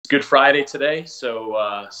Good Friday today,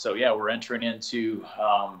 so yeah, we're entering into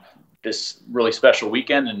this really special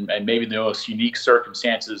weekend, and maybe the most unique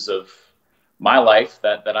circumstances of my life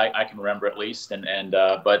that I can remember at least.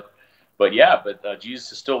 But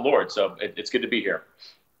Jesus is still Lord, so it's good to be here.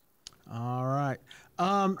 All right.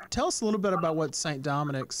 Tell us a little bit about what St.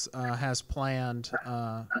 Dominic's has planned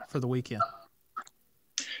for the weekend.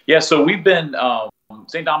 Yeah, so we've been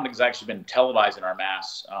St. Dominic has actually been televising our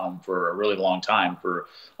mass for a really long time, for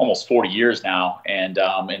almost 40 years now, and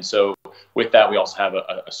so with that, we also have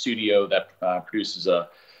a studio that produces a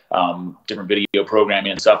different video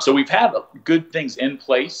programming and stuff. So we've had good things in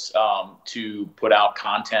place to put out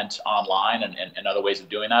content online and other ways of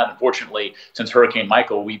doing that. Unfortunately, since Hurricane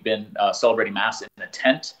Michael, we've been celebrating Mass in a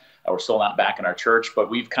tent. We're still not back in our church,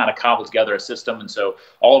 but we've kind of cobbled together a system. And so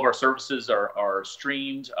all of our services are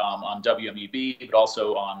streamed on WMEB, but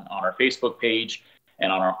also on our Facebook page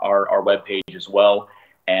and on our web page as well.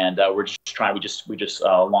 And we're just trying. We just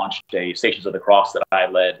launched a Stations of the Cross that I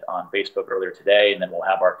led on Facebook earlier today, and then we'll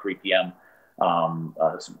have our 3 p.m.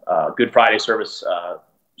 Good Friday service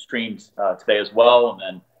streamed today as well, and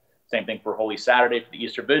then same thing for Holy Saturday for the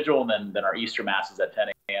Easter Vigil, and then our Easter Mass is at 10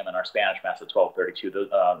 a.m. and our Spanish Mass at 12:32.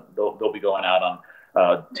 They'll be going out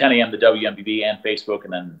on 10 a.m. the WMBB and Facebook,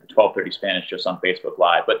 and then the 12:30 Spanish just on Facebook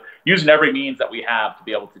Live. But using every means that we have to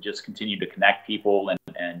be able to just continue to connect people and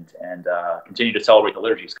continue to celebrate the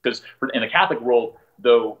liturgies. Because in the Catholic world,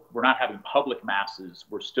 though we're not having public masses,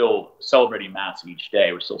 we're still celebrating Mass each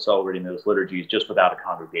day. We're still celebrating those liturgies just without a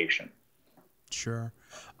congregation. Sure.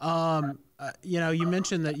 You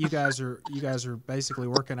mentioned that you guys are basically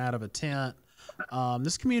working out of a tent.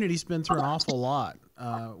 This community's been through an awful lot,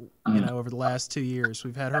 over the last 2 years.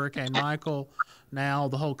 We've had Hurricane Michael. Now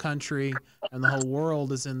the whole country and the whole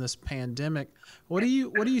world is in this pandemic. What do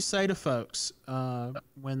you say to folks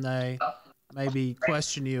when they maybe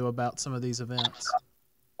question you about some of these events?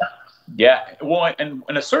 Yeah, well, and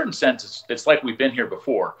in a certain sense, it's like we've been here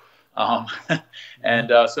before. So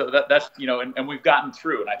that's, and we've gotten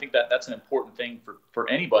through. And I think that's an important thing for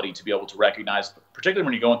anybody to be able to recognize, particularly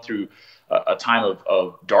when you're going through a time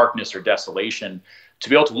of darkness or desolation, to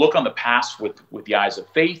be able to look on the past with the eyes of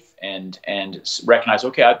faith and recognize,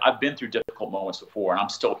 okay, I've been through difficult moments before and I'm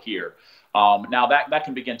still here. Now that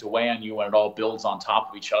can begin to weigh on you when it all builds on top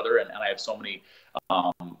of each other. And I have so many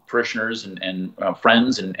parishioners and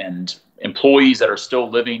friends and employees that are still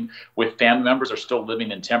living with family members, are still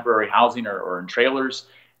living in temporary housing or in trailers.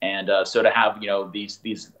 And so to have,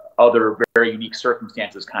 these other very unique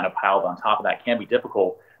circumstances kind of piled on top of that can be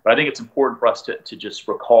difficult. But I think it's important for us to just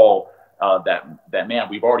recall that man,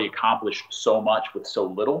 we've already accomplished so much with so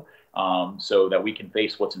little, so that we can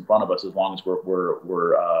face what's in front of us as long as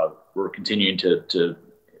we're continuing to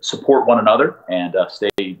support one another and stay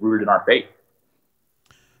rooted in our faith.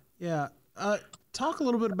 Yeah. Talk a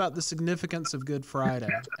little bit about the significance of Good Friday,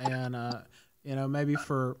 and maybe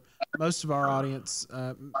for most of our audience,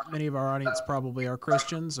 many of our audience probably are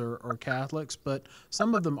Christians or Catholics, but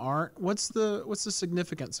some of them aren't. What's the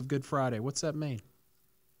significance of Good Friday? What's that mean?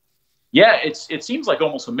 Yeah, it seems like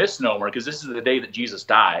almost a misnomer, because this is the day that Jesus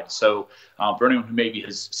died. So for anyone who maybe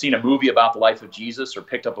has seen a movie about the life of Jesus or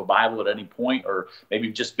picked up a Bible at any point, or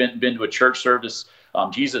maybe just been to a church service,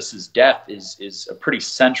 Jesus' death is a pretty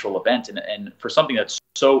central event. And for something that's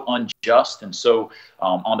so unjust and so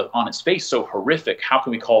on its face so horrific, how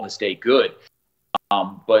can we call this day good?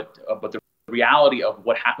 But the reality of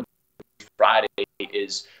what happened Friday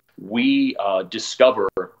is we discover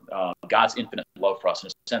God's infinite love for us. In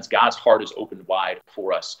a sense, God's heart is opened wide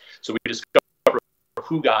for us. So we discover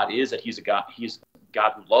who God is, that He's a God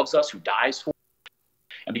who loves us, who dies for us.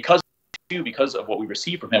 And because of what we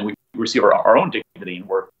receive from Him, we receive our own dignity and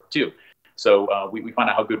worth too. So we find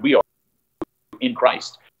out how good we are in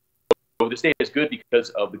Christ. So this day is good because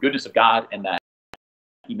of the goodness of God, and that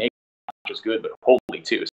He makes us not just good, but holy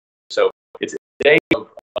too. So it's a day of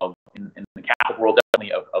in the Catholic world,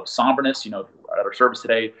 definitely of somberness. At our service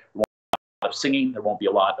today, there won't be a lot of singing. There won't be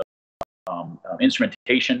a lot of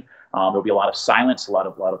instrumentation. There'll be a lot of silence, a lot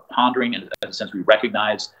of pondering, and in a sense, we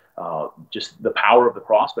recognize just the power of the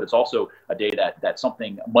cross. But it's also a day that's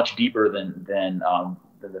something much deeper than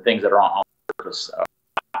the things that are on the surface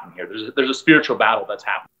happening here. There's a spiritual battle that's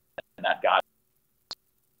happening, and that God,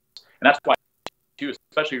 and that's why too,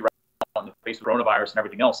 especially right now in the face of coronavirus and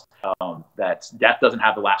everything else, that death doesn't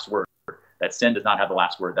have the last word. That sin does not have the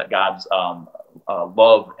last word. That God's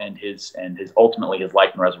love and his ultimately His life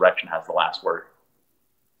and resurrection has the last word.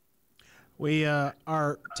 We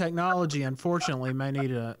our technology, unfortunately, may need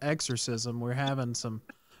an exorcism. We're having some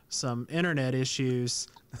internet issues.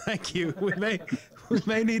 Thank you. we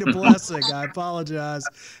may need a blessing. I apologize.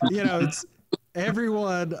 You know, it's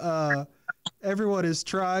everyone. Everyone is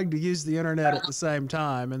trying to use the internet at the same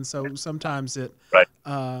time, and so sometimes Right.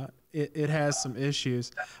 It has some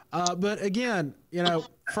issues. But again, you know,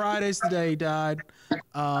 Friday's the day he died,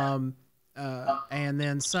 and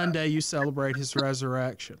then Sunday you celebrate his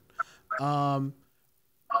resurrection. Um,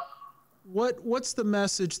 what's the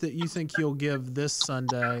message that you think you'll give this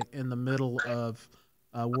Sunday in the middle of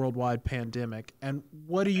a worldwide pandemic, and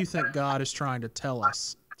what do you think God is trying to tell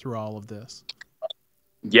us through all of this?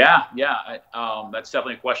 Yeah. That's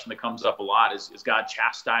definitely a question that comes up a lot. Is God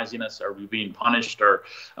chastising us? Are we being punished? Or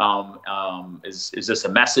is this a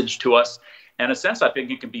message to us? And in a sense, I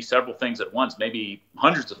think it can be several things at once, maybe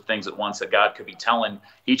hundreds of things at once that God could be telling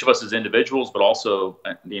each of us as individuals, but also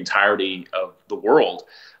the entirety of the world.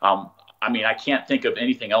 I mean, I can't think of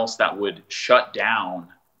anything else that would shut down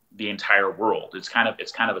the entire world. It's kind of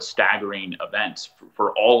a staggering event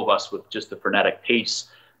for all of us with just the frenetic pace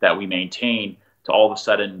that we maintain to all of a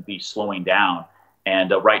sudden be slowing down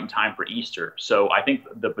and right in time for Easter. So I think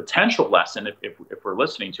the potential lesson, if we're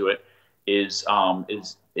listening to it, is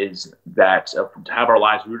that to have our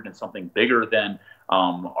lives rooted in something bigger than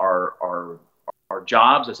our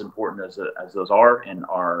jobs, as important as those are, and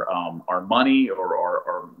our money or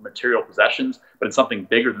our material possessions, but it's something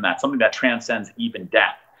bigger than that, something that transcends even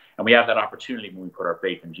death. And we have that opportunity when we put our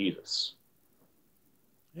faith in Jesus.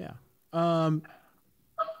 Yeah.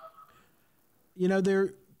 You know,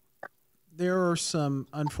 there are some,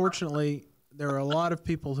 unfortunately, there are a lot of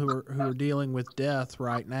people who are dealing with death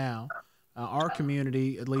right now. Our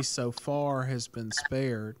community, at least so far, has been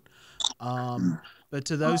spared. But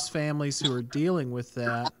to those families who are dealing with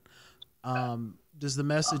that, does the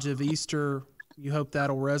message of Easter, you hope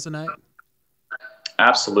that'll resonate?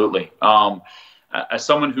 Absolutely. As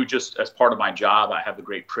someone who just, as part of my job, I have the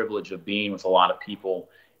great privilege of being with a lot of people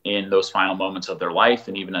in those final moments of their life,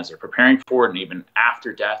 and even as they're preparing for it, and even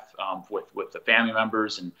after death, with the family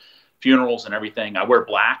members and funerals and everything. I wear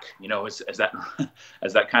black, you know, as that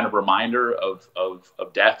as that kind of reminder of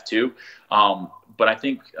death too. But I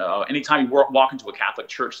think anytime you walk into a Catholic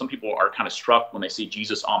church, some people are kind of struck when they see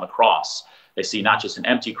Jesus on the cross. They see not just an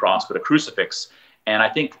empty cross, but a crucifix. And I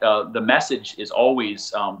think the message is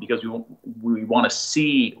always, because we want to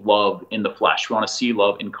see love in the flesh. We want to see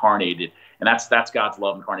love incarnated. And that's God's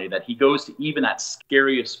love incarnated, that he goes to even that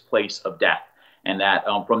scariest place of death. And that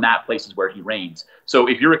from that place is where he reigns. So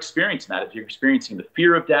if you're experiencing that, if you're experiencing the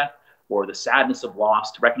fear of death or the sadness of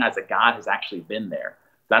loss, to recognize that God has actually been there.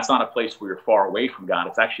 That's not a place where you're far away from God.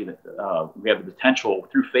 It's actually, we have the potential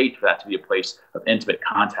through faith for that to be a place of intimate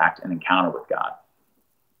contact and encounter with God.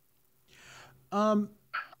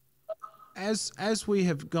 As we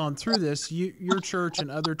have gone through this, your church and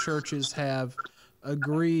other churches have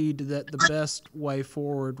agreed that the best way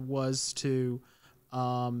forward was to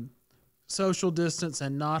social distance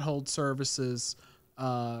and not hold services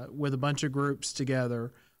with a bunch of groups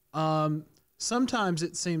together. Sometimes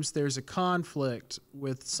it seems there's a conflict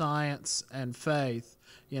with science and faith.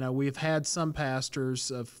 You know, we've had some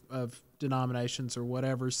pastors of denominations or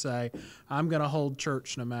whatever say, I'm going to hold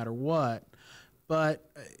church no matter what. But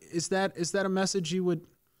is that a message you would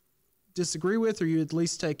disagree with, or you at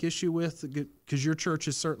least take issue with? Because your church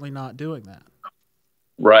is certainly not doing that.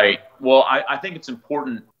 Right. Well, I think it's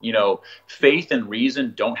important, you know, faith and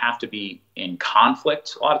reason don't have to be in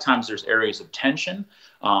conflict. A lot of times there's areas of tension,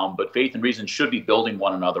 but faith and reason should be building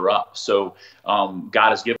one another up. So God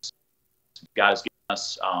has given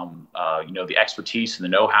us, you know, the expertise and the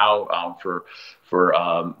know-how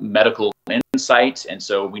for medical insight. And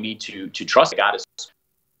so we need to trust that God is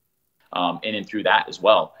in and through that as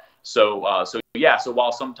well. So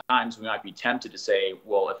while sometimes we might be tempted to say,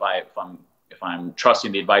 well, if I'm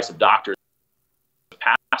trusting the advice of doctors,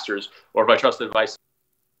 pastors, or if I trust the advice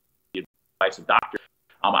of doctors,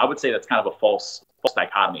 I would say that's kind of a false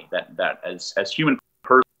dichotomy. That as human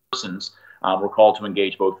persons, we're called to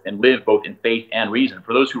engage both and live both in faith and reason.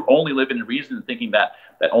 For those who only live in reason, thinking that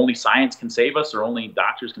only science can save us or only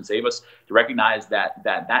doctors can save us, to recognize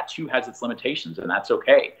that too has its limitations, and that's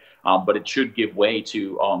okay. But it should give way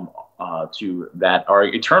to that our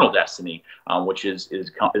eternal destiny, which is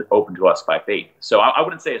open to us by faith. So I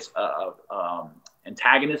wouldn't say it's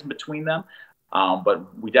antagonism between them,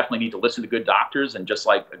 but we definitely need to listen to good doctors, and just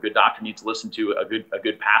like a good doctor needs to listen to a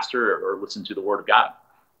good pastor or listen to the Word of God.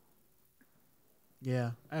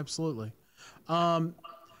 Yeah, absolutely.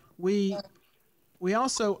 We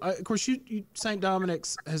also, of course, St.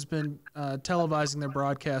 Dominic's has been televising their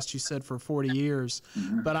broadcast, you said, for 40 years.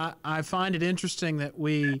 Mm-hmm. But I find it interesting that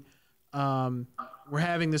we're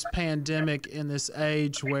having this pandemic in this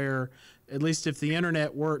age where at least if the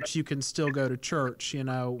internet works, you can still go to church. You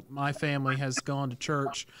know, my family has gone to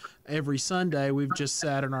church every Sunday. We've just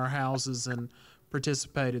sat in our houses and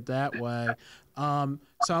participated that way. So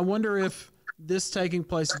I wonder if this taking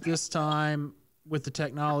place at this time with the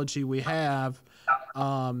technology we have,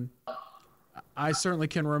 I certainly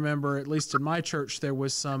can remember, at least in my church, there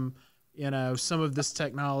was some, you know, some of this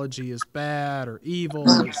technology is bad or evil,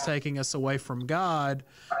 or it's taking us away from God.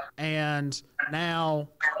 And now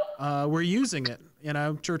we're using it. You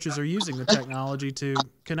know, churches are using the technology to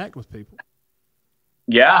connect with people.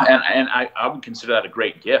 Yeah, and I would consider that a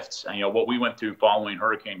great gift. And, you know, what we went through following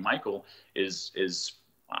Hurricane Michael is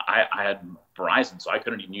I had Verizon, so I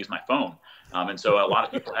couldn't even use my phone. And so a lot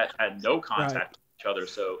of people had no contact Right. with each other.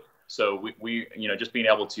 So we you know, just being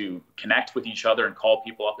able to connect with each other and call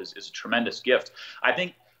people up is a tremendous gift. I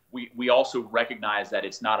think we also recognize that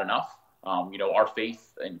it's not enough. You know, our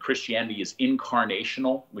faith in Christianity is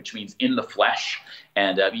incarnational, which means in the flesh.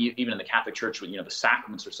 And even in the Catholic Church, you know, the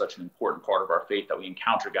sacraments are such an important part of our faith, that we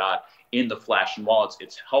encounter God in the flesh. And while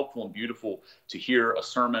it's helpful and beautiful to hear a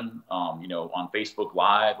sermon, you know, on Facebook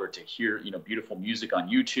Live, or to hear, you know, beautiful music on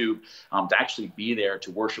YouTube, to actually be there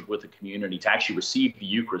to worship with the community, to actually receive the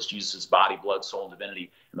Eucharist, Jesus' body, blood, soul, and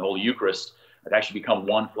divinity in the Holy Eucharist, to actually become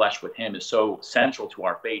one flesh with Him, is so central to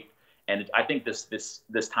our faith. And I think this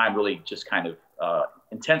time really just kind of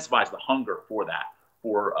intensifies the hunger for that,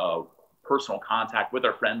 for personal contact with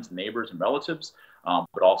our friends and neighbors and relatives,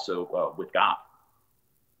 but also with God.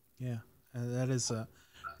 Yeah, that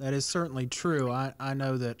is certainly true. I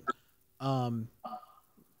know that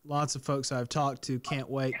lots of folks I've talked to can't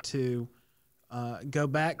wait to go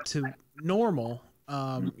back to normal,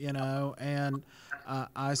 you know, and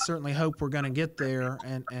I certainly hope we're going to get there,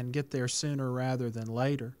 and get there sooner rather than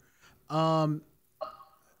later. Do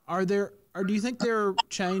you think there are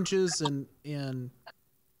changes in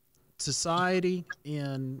society,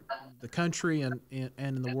 in the country, and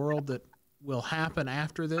in the world that will happen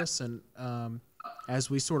after this, and as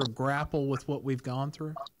we sort of grapple with what we've gone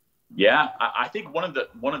through? Yeah, I think one of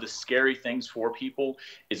the scary things for people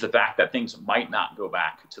is the fact that things might not go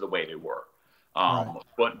back to the way they were. Right.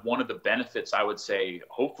 But one of the benefits, I would say,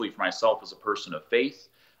 hopefully for myself as a person of faith,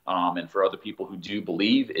 and for other people who do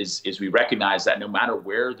believe, is we recognize that no matter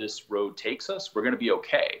where this road takes us, we're going to be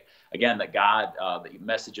okay. Again, that God, the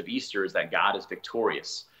message of Easter is that God is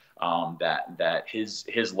victorious, that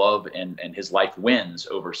His love and His life wins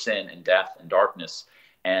over sin and death and darkness.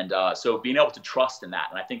 And so being able to trust in that,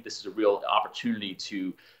 and I think this is a real opportunity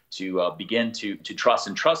to begin to trust.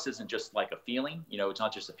 And trust isn't just like a feeling, you know, it's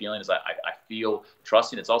not just a feeling. It's like I feel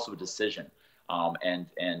trusting. It's also a decision. And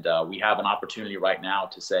we have an opportunity right now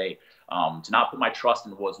to say, to not put my trust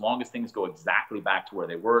in, well, as long as things go exactly back to where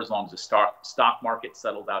they were, as long as the stock market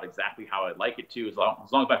settles out exactly how I'd like it to, as long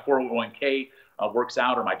as my 401k works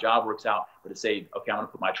out, or my job works out, but to say, okay, I'm going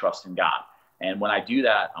to put my trust in God. And when I do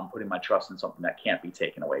that, I'm putting my trust in something that can't be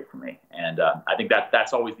taken away from me. And I think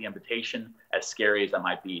that's always the invitation, as scary as that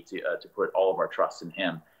might be, to put all of our trust in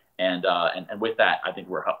Him. And with that, I think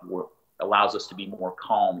we're allows us to be more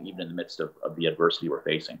calm, even in the midst of the adversity we're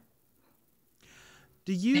facing.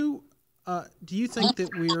 Do you think that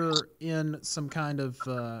we're in some kind of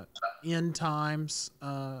end times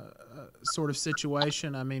sort of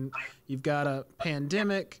situation? I mean, you've got a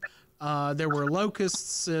pandemic. There were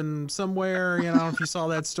locusts in somewhere. You know, I don't know if you saw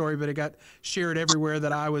that story, but it got shared everywhere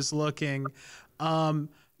that I was looking.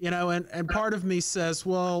 You know, and part of me says,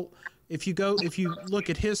 well, if you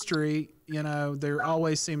look at history, you know, there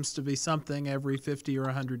always seems to be something every 50 or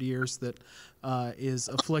 100 years that is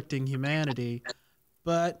afflicting humanity.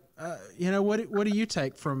 But you know, what do you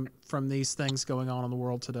take from these things going on in the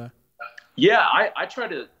world today? Yeah, I try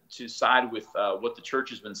to side with what the church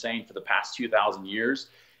has been saying for the past 2,000 years,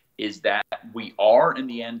 is that we are in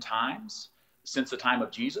the end times since the time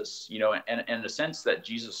of Jesus, you know, and in the sense that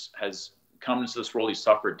Jesus has come into this world, He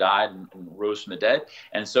suffered, died, and rose from the dead.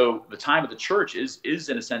 And so the time of the church is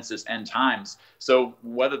in a sense this end times. So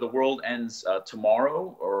whether the world ends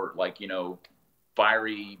tomorrow, or like, you know,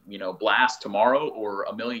 fiery, you know, blast tomorrow, or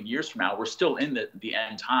a million years from now, we're still in the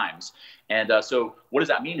end times. And so what does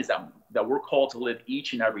that mean? Is that we're called to live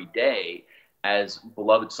each and every day as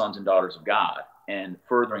beloved sons and daughters of God, and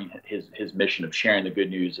furthering his mission of sharing the good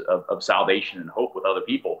news of salvation and hope with other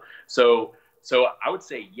people. So I would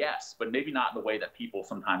say yes, but maybe not in the way that people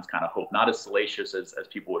sometimes kind of hope, not as salacious as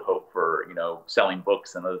people would hope for, you know, selling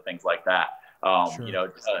books and other things like that. Sure. You know,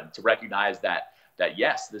 to recognize that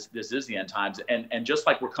yes, this is the end times. And just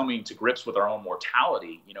like we're coming to grips with our own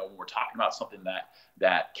mortality, you know, when we're talking about something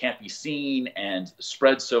that can't be seen and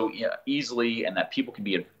spreads so easily, and that people can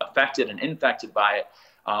be affected and infected by it,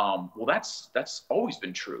 Well, that's always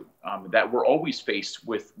been true. That we're always faced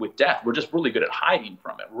with death. We're just really good at hiding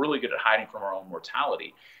from it. We're really good at hiding from our own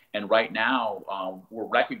mortality. And right now, we're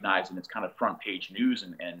recognizing it's kind of front page news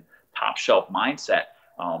and top shelf mindset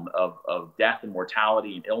of death and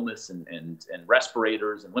mortality and illness and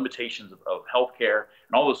respirators and limitations of healthcare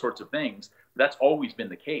and all those sorts of things. That's always been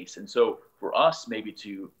the case. And so for us, maybe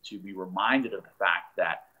to be reminded of the fact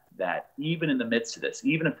that even in the midst of this,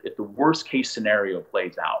 even if the worst case scenario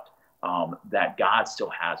plays out, that God still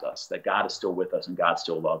has us, that God is still with us, and God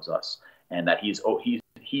still loves us, and that He's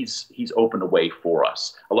opened a way for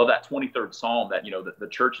us. I love that 23rd Psalm that the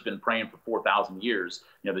church has been praying for 4,000 years.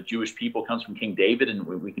 The Jewish people comes from King David, and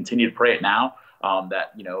we continue to pray it now.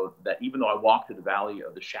 That even though I walk through the valley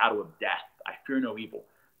of the shadow of death, I fear no evil.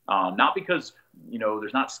 Not because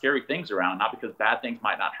there's not scary things around, not because bad things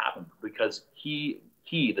might not happen, but because He,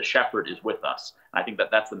 the shepherd, is with us. And I think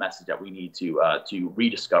that's the message that we need to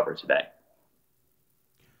rediscover today.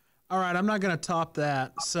 All right, I'm not going to top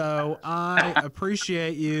that. So I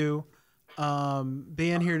appreciate you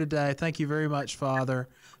being here today. Thank you very much, Father.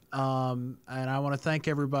 And I want to thank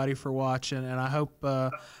everybody for watching. And I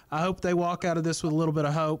hope they walk out of this with a little bit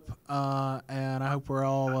of hope. And I hope we're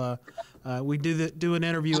all we do an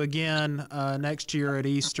interview again next year at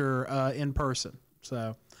Easter in person.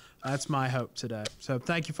 So that's my hope today. So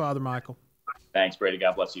thank you, Father Michael. Thanks, Brady.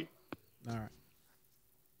 God bless you. All right.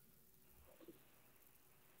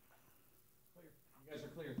 You guys are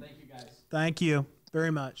clear. Thank you, guys. Thank you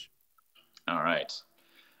very much. All right.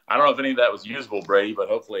 I don't know if any of that was usable, Brady, but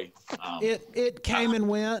hopefully it came and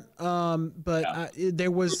went. But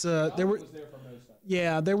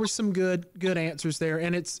yeah. There were some good answers there,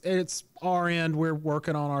 and it's our end. We're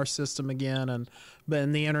working on our system again,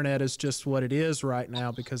 but the internet is just what it is right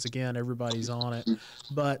now because again everybody's on it.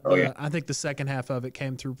 But I think the second half of it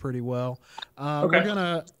came through pretty well.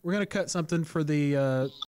 Okay. We're gonna cut something for the